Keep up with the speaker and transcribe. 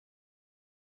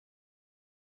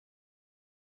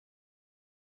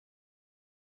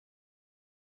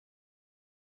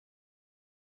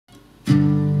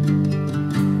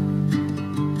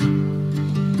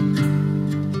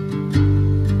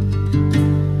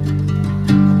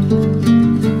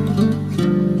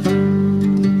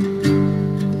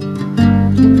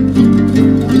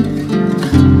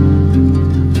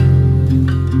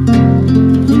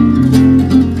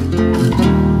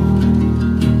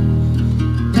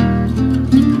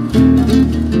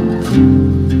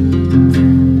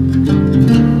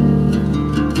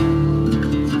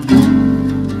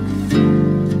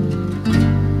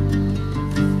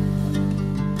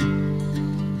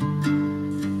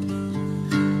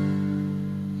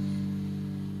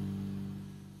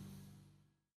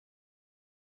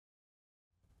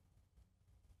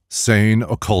Sane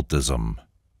Occultism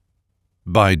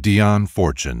by Dion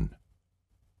Fortune.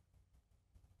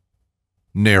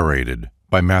 Narrated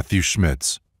by Matthew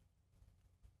Schmitz.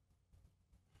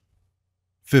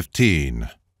 15.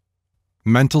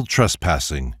 Mental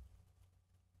Trespassing.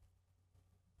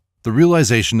 The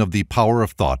realization of the power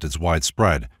of thought is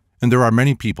widespread, and there are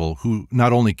many people who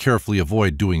not only carefully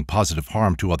avoid doing positive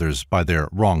harm to others by their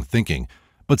wrong thinking,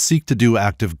 but seek to do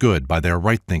active good by their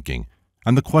right thinking.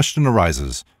 And the question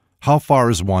arises, how far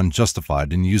is one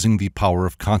justified in using the power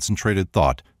of concentrated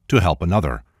thought to help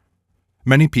another?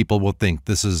 Many people will think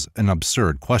this is an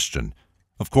absurd question.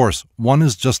 Of course, one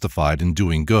is justified in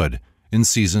doing good, in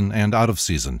season and out of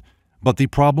season, but the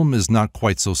problem is not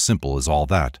quite so simple as all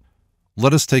that.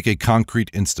 Let us take a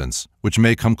concrete instance, which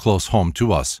may come close home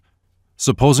to us.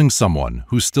 Supposing someone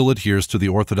who still adheres to the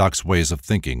orthodox ways of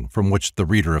thinking from which the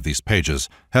reader of these pages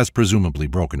has presumably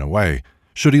broken away,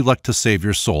 should elect to save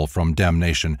your soul from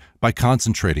damnation by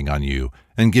concentrating on you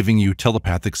and giving you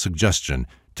telepathic suggestion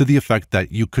to the effect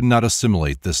that you could not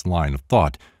assimilate this line of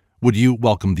thought, would you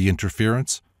welcome the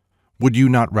interference? Would you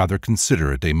not rather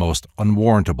consider it a most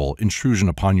unwarrantable intrusion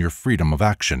upon your freedom of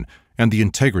action and the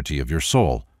integrity of your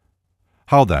soul?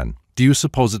 How then do you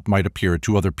suppose it might appear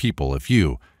to other people if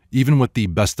you, even with the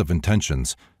best of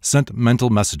intentions, sent mental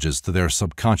messages to their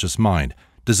subconscious mind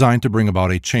designed to bring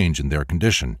about a change in their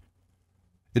condition?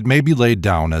 It may be laid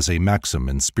down as a maxim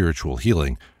in spiritual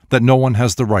healing that no one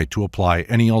has the right to apply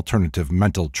any alternative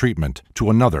mental treatment to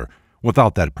another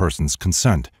without that person's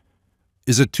consent.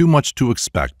 Is it too much to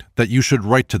expect that you should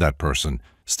write to that person,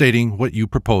 stating what you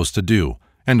propose to do,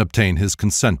 and obtain his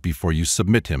consent before you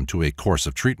submit him to a course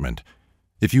of treatment?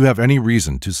 If you have any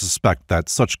reason to suspect that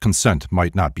such consent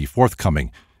might not be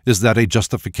forthcoming, is that a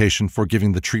justification for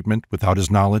giving the treatment without his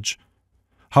knowledge?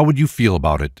 How would you feel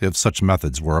about it if such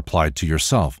methods were applied to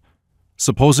yourself?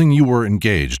 Supposing you were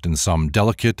engaged in some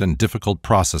delicate and difficult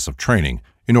process of training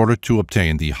in order to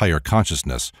obtain the higher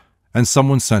consciousness, and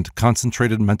someone sent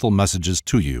concentrated mental messages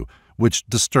to you which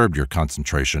disturbed your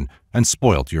concentration and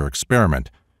spoilt your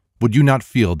experiment, would you not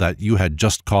feel that you had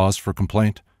just cause for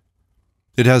complaint?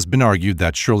 It has been argued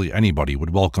that surely anybody would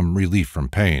welcome relief from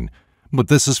pain, but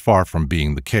this is far from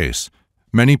being the case.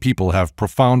 Many people have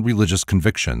profound religious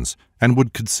convictions and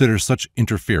would consider such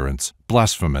interference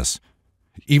blasphemous.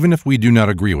 Even if we do not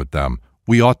agree with them,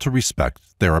 we ought to respect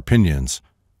their opinions.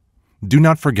 Do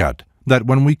not forget that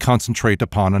when we concentrate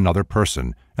upon another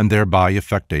person and thereby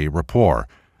effect a rapport,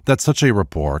 that such a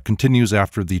rapport continues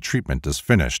after the treatment is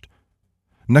finished.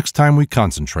 Next time we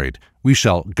concentrate, we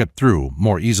shall get through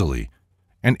more easily.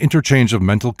 An interchange of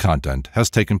mental content has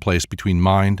taken place between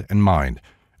mind,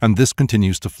 and this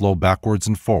continues to flow backwards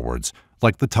and forwards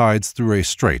like the tides through a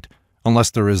strait,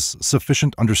 unless there is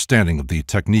sufficient understanding of the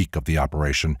technique of the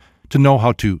operation to know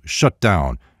how to shut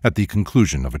down at the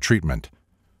conclusion of a treatment.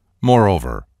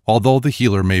 Moreover, although the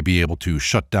healer may be able to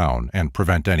shut down and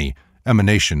prevent any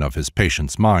emanation of his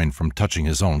patient's mind from touching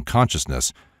his own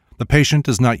consciousness, the patient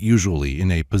is not usually in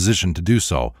a position to do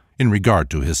so in regard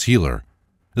to his healer.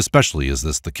 Especially is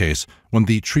this the case when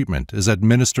the treatment is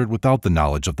administered without the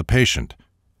knowledge of the patient.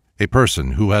 A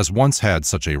person who has once had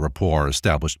such a rapport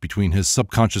established between his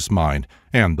subconscious mind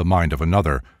and the mind of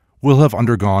another will have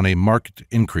undergone a marked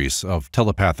increase of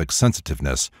telepathic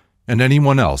sensitiveness, and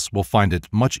anyone else will find it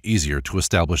much easier to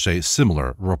establish a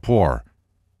similar rapport.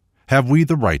 Have we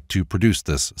the right to produce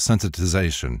this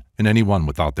sensitization in anyone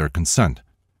without their consent?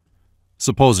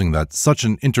 Supposing that such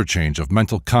an interchange of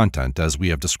mental content as we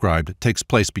have described takes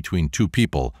place between two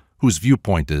people whose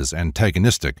viewpoint is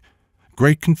antagonistic,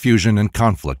 great confusion and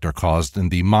conflict are caused in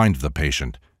the mind of the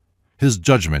patient. His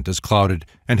judgment is clouded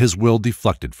and his will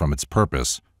deflected from its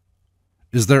purpose.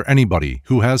 Is there anybody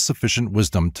who has sufficient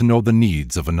wisdom to know the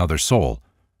needs of another soul?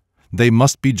 They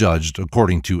must be judged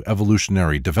according to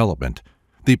evolutionary development,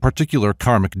 the particular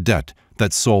karmic debt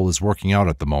that soul is working out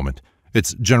at the moment,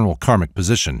 its general karmic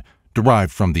position,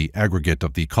 derived from the aggregate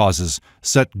of the causes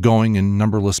set going in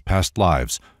numberless past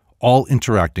lives, all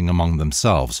interacting among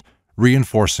themselves,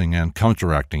 reinforcing and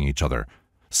counteracting each other,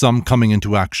 some coming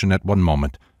into action at one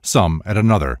moment, some at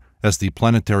another, as the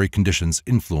planetary conditions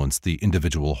influence the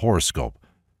individual horoscope.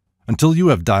 Until you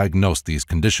have diagnosed these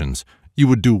conditions, you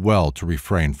would do well to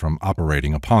refrain from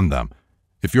operating upon them.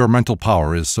 If your mental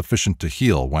power is sufficient to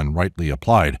heal when rightly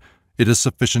applied, it is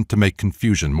sufficient to make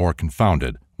confusion more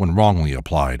confounded when wrongly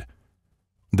applied.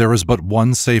 There is but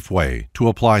one safe way to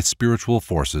apply spiritual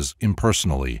forces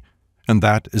impersonally, and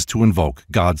that is to invoke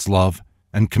God's love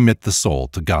and commit the soul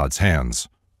to God's hands.